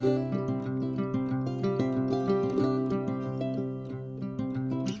Hi,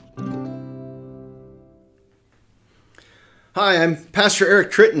 I'm Pastor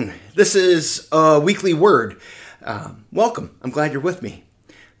Eric Tritton. This is a weekly word. Welcome. I'm glad you're with me.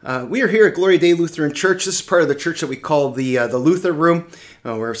 We are here at Gloria Dei Lutheran Church. This is part of the church that we call the Luther Room,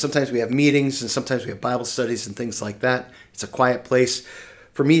 where sometimes we have meetings and sometimes we have Bible studies and things like that. It's a quiet place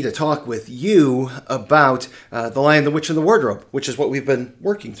for me to talk with you about The Lion, the Witch, and the Wardrobe, which is what we've been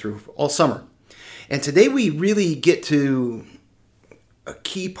working through all summer. And today we really get to a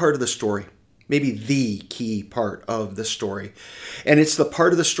key part of the story. Maybe the key part of the story. And it's the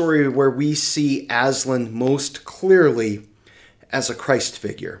part of the story where we see Aslan most clearly as a Christ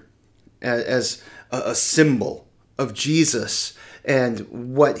figure, as a symbol of Jesus and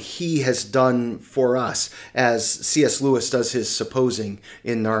what he has done for us, as C.S. Lewis does his Supposing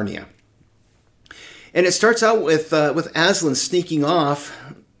in Narnia. And it starts out with Aslan sneaking off,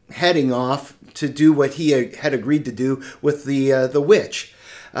 heading off to do what he had agreed to do with the witch.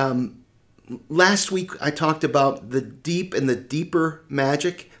 Last week, I talked about the deep and the deeper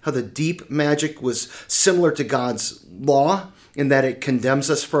magic, how the deep magic was similar to God's law in that it condemns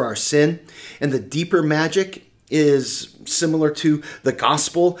us for our sin. And the deeper magic is similar to the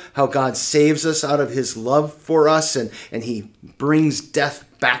gospel, how God saves us out of his love for us and he brings death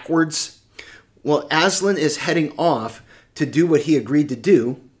backwards. Well, Aslan is heading off to do what he agreed to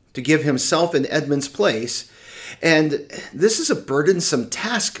do, to give himself in Edmund's place. And this is a burdensome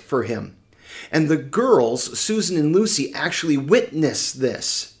task for him. And the girls, Susan and Lucy, actually witness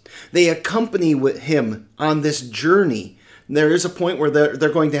this. They accompany with him on this journey. There is a point where they're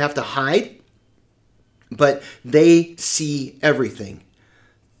going to have to hide, but they see everything.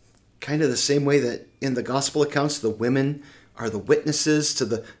 Kind of the same way that in the gospel accounts, the women are the witnesses to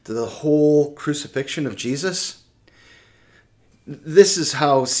the whole crucifixion of Jesus. This is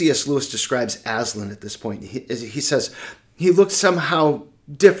how C.S. Lewis describes Aslan at this point. He says, he looked somehow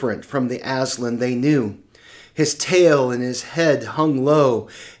different from the Aslan they knew. His tail and his head hung low,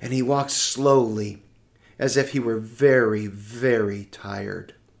 and he walked slowly, as if he were very, very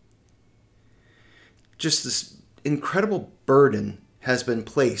tired. Just this incredible burden has been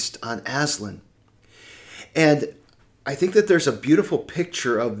placed on Aslan. And I think that there's a beautiful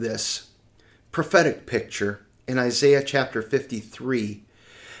picture of this, prophetic picture, in Isaiah chapter 53,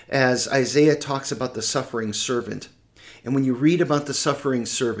 as Isaiah talks about the suffering servant. And when you read about the suffering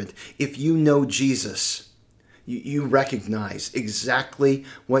servant, if you know Jesus, you recognize exactly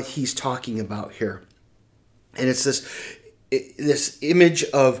what he's talking about here. And it's this image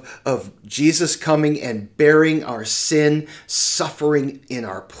of Jesus coming and bearing our sin, suffering in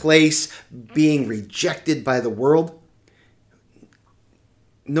our place, being rejected by the world.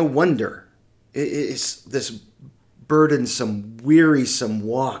 No wonder it's this burdensome, wearisome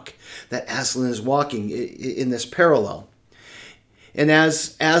walk that Aslan is walking in this parallel. And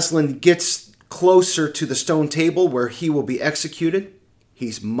as Aslan gets closer to the stone table where he will be executed,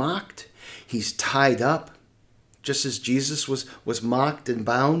 he's mocked, he's tied up, just as Jesus was mocked and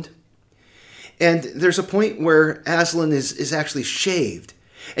bound. And there's a point where Aslan is actually shaved.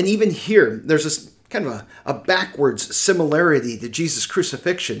 And even here, there's this kind of a backwards similarity to Jesus'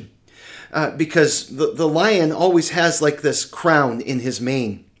 crucifixion. Because the lion always has like this crown in his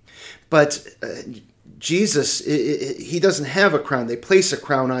mane. But Jesus, he doesn't have a crown. They place a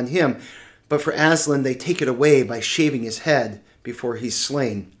crown on him. But for Aslan, they take it away by shaving his head before he's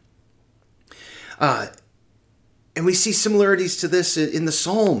slain. And we see similarities to this in the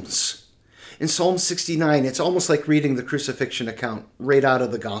Psalms. In Psalm 69, it's almost like reading the crucifixion account right out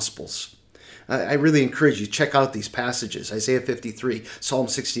of the Gospels. I really encourage you to check out these passages, Isaiah 53, Psalm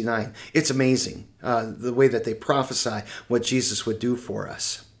 69. It's amazing, the way that they prophesy what Jesus would do for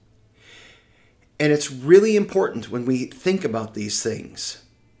us. And it's really important when we think about these things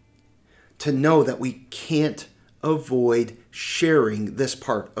to know that we can't avoid sharing this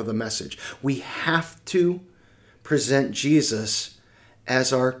part of the message. We have to present Jesus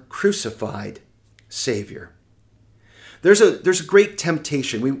as our crucified Savior. There's a great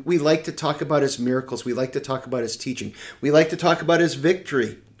temptation. We like to talk about his miracles. We like to talk about his teaching. We like to talk about his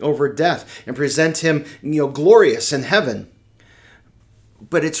victory over death and present him, glorious in heaven.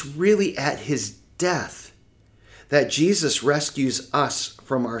 But it's really at his death that Jesus rescues us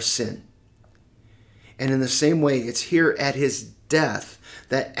from our sin. And in the same way, it's here at his death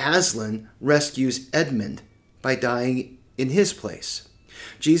that Aslan rescues Edmund by dying in his place.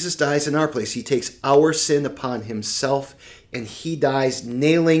 Jesus dies in our place. He takes our sin upon himself, and he dies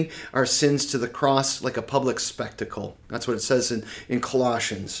nailing our sins to the cross like a public spectacle. That's what it says in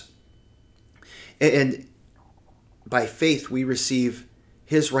Colossians. And by faith, we receive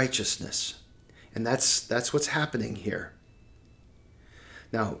his righteousness. And that's what's happening here.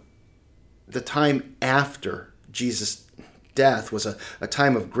 Now, the time after Jesus' death was a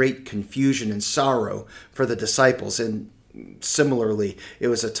time of great confusion and sorrow for the disciples. And similarly, it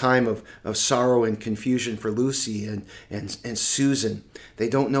was a time of sorrow and confusion for Lucy and Susan. They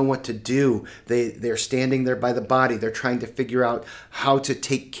don't know what to do. They're standing there by the body. They're trying to figure out how to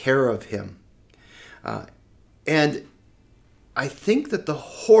take care of him. And I think that the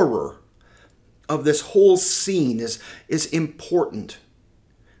horror of this whole scene is important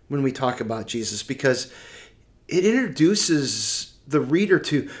when we talk about Jesus, because it introduces the reader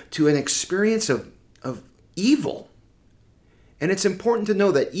to an experience of evil. And it's important to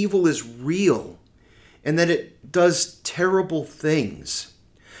know that evil is real and that it does terrible things.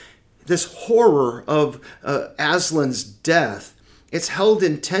 This horror of Aslan's death, it's held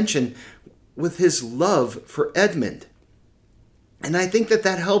in tension with his love for Edmund. And I think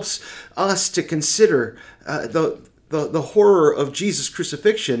that helps us to consider the horror of Jesus'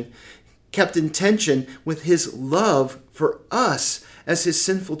 crucifixion kept in tension with his love for us as his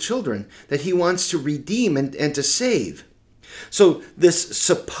sinful children, that he wants to redeem and to save. So this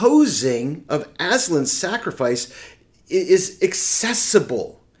supposing of Aslan's sacrifice is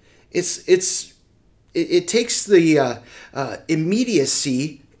accessible. It takes the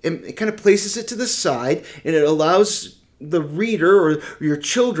immediacy and it kind of places it to the side, and it allows the reader or your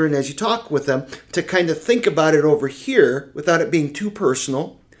children, as you talk with them, to kind of think about it over here without it being too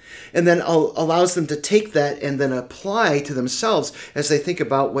personal, and then allows them to take that and then apply to themselves as they think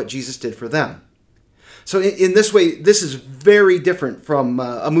about what Jesus did for them. So in this way, this is very different from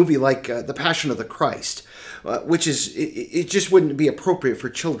a movie like The Passion of the Christ, which is, it just wouldn't be appropriate for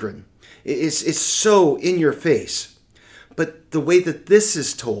children. It's so in your face. But the way that this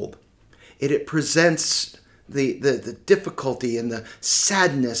is told, it presents the difficulty and the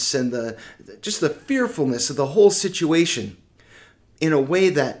sadness and just the fearfulness of the whole situation in a way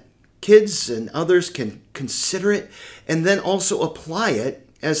that kids and others can consider it and then also apply it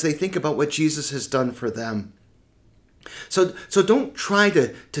as they think about what Jesus has done for them. So don't try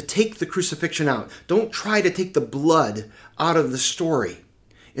to take the crucifixion out. Don't try to take the blood out of the story.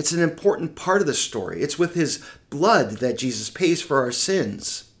 It's an important part of the story. It's with his blood that Jesus pays for our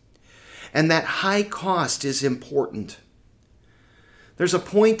sins. And that high cost is important. There's a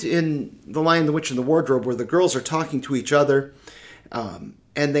point in The Lion, the Witch, and the Wardrobe where the girls are talking to each other, and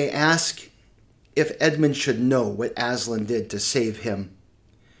they ask if Edmund should know what Aslan did to save him.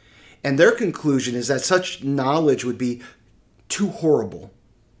 And their conclusion is that such knowledge would be too horrible.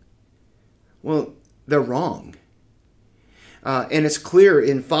 Well, they're wrong. And it's clear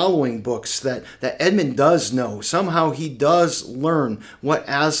in following books that Edmund does know. Somehow he does learn what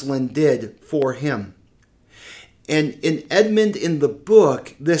Aslan did for him. And in Edmund in the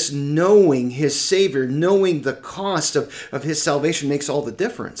book, this knowing his Savior, knowing the cost of his salvation makes all the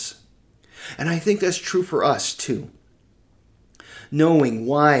difference. And I think that's true for us too. Knowing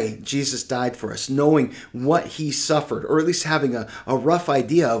why Jesus died for us, knowing what he suffered, or at least having a rough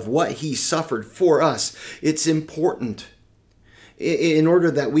idea of what he suffered for us, it's important in order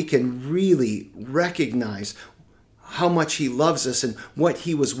that we can really recognize how much he loves us and what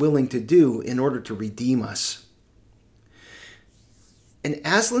he was willing to do in order to redeem us. And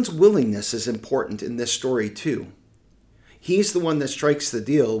Aslan's willingness is important in this story too. He's the one that strikes the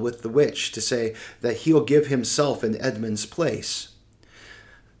deal with the witch to say that he'll give himself in Edmund's place.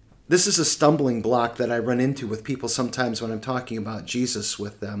 This is a stumbling block that I run into with people sometimes when I'm talking about Jesus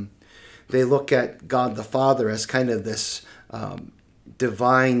with them. They look at God the Father as kind of this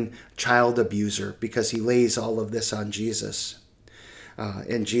divine child abuser because he lays all of this on Jesus.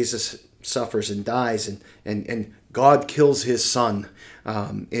 And Jesus suffers and dies, and God kills his son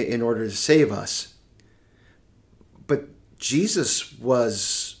in order to save us. But Jesus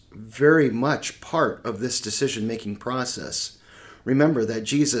was very much part of this decision-making process. Remember that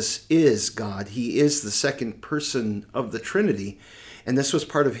Jesus is God. He is the second person of the Trinity, and this was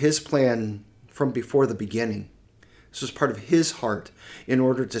part of his plan from before the beginning. This was part of his heart in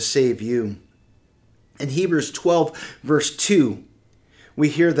order to save you. In Hebrews 12, verse 2, we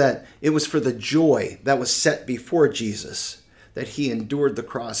hear that it was for the joy that was set before Jesus that he endured the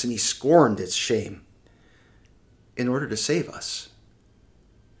cross and he scorned its shame in order to save us.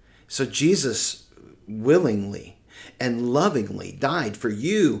 So Jesus willingly and lovingly died for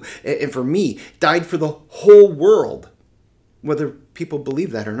you and for me, died for the whole world, whether people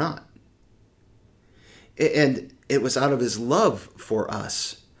believe that or not. And it was out of his love for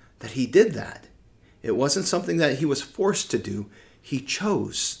us that he did that. It wasn't something that he was forced to do. He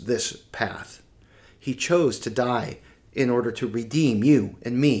chose this path. He chose to die in order to redeem you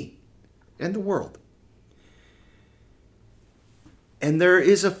and me and the world. And there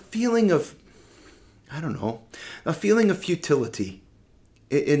is a feeling of, a feeling of futility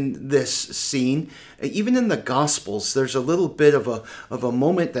in this scene. Even in the Gospels, there's a little bit of a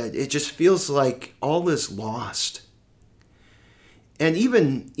moment that it just feels like all is lost. And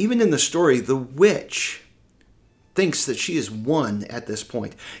even in the story, the witch thinks that she is won at this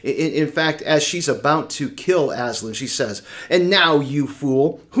point. In fact, as she's about to kill Aslan, she says, "And now, you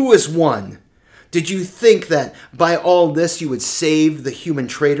fool, who is won? Did you think that by all this you would save the human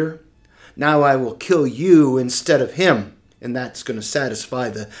traitor? Now I will kill you instead of him." And that's going to satisfy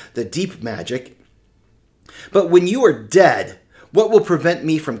the deep magic. "But when you are dead, what will prevent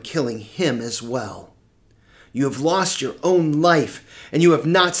me from killing him as well? You have lost your own life, and you have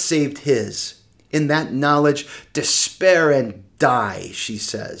not saved his. In that knowledge, despair and die," she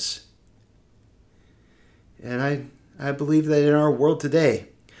says. And I believe that in our world today,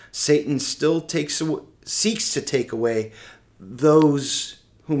 Satan still seeks to take away those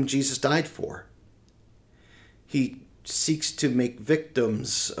whom Jesus died for. He seeks to make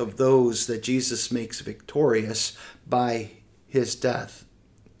victims of those that Jesus makes victorious by his death.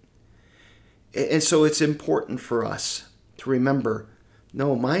 And so it's important for us to remember,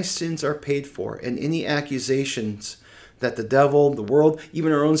 no, my sins are paid for, and any accusations that the devil, the world,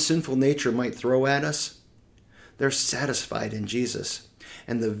 even our own sinful nature might throw at us, they're satisfied in Jesus.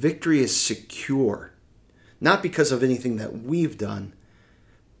 And the victory is secure, not because of anything that we've done,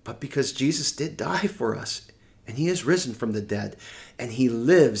 but because Jesus did die for us, and he is risen from the dead, and he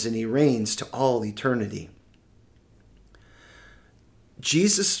lives and he reigns to all eternity.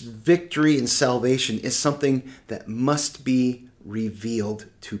 Jesus' victory and salvation is something that must be revealed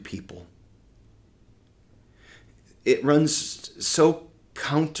to people. It runs so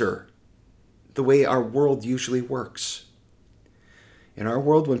counter the way our world usually works. In our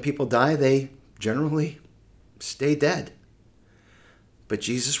world, when people die, they generally stay dead. But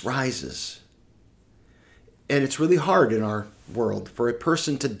Jesus rises. And it's really hard in our world for a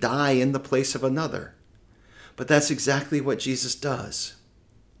person to die in the place of another. But that's exactly what Jesus does.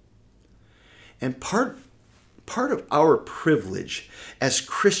 And part of our privilege as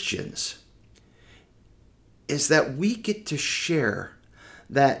Christians is that we get to share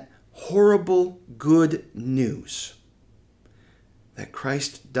that horrible good news that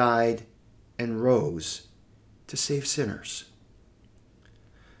Christ died and rose to save sinners.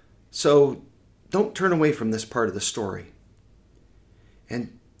 So don't turn away from this part of the story.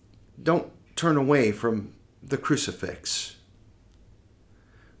 And don't turn away from the crucifix.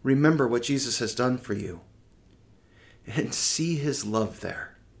 Remember what Jesus has done for you and see his love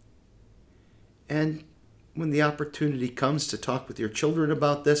there. And when the opportunity comes to talk with your children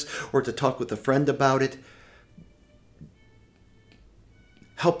about this or to talk with a friend about it,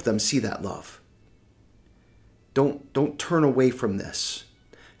 help them see that love. Don't turn away from this.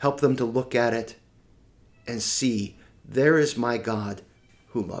 Help them to look at it and see, there is my God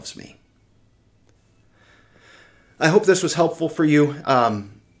who loves me. I hope this was helpful for you.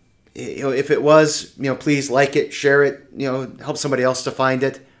 If it was, please like it, share it, help somebody else to find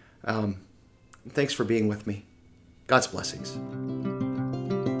it. Thanks for being with me. God's blessings.